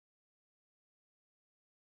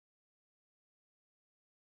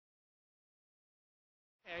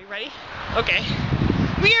Are you ready? Okay.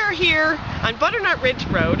 We are here on Butternut Ridge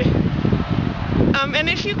Road. And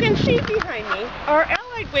as you can see behind me, our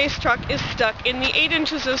Allied waste truck is stuck in the 8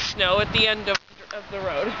 inches of snow at the end of the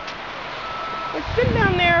road. It's been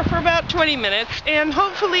down there for about 20 minutes, and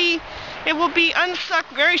hopefully it will be unstuck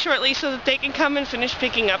very shortly so that they can come and finish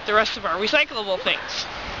picking up the rest of our recyclable things.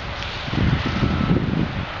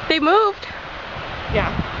 They moved.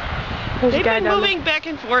 Yeah. They've been moving back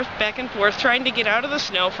and forth, trying to get out of the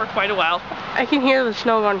snow for quite a while. I can hear the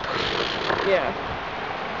snow going. Yeah.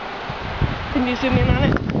 Can you zoom in on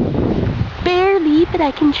it? Barely, but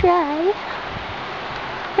I can try.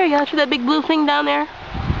 There you go. See that big blue thing down there?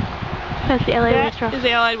 That's the Allied waste truck. That is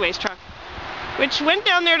the Allied waste truck, which went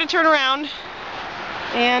down there to turn around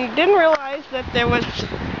and didn't realize that there was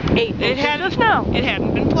 8 inches of snow. It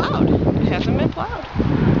hadn't been plowed. It hasn't been plowed.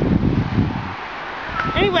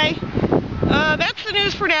 Anyway, that's the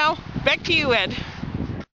news for now. Back to you, Ed.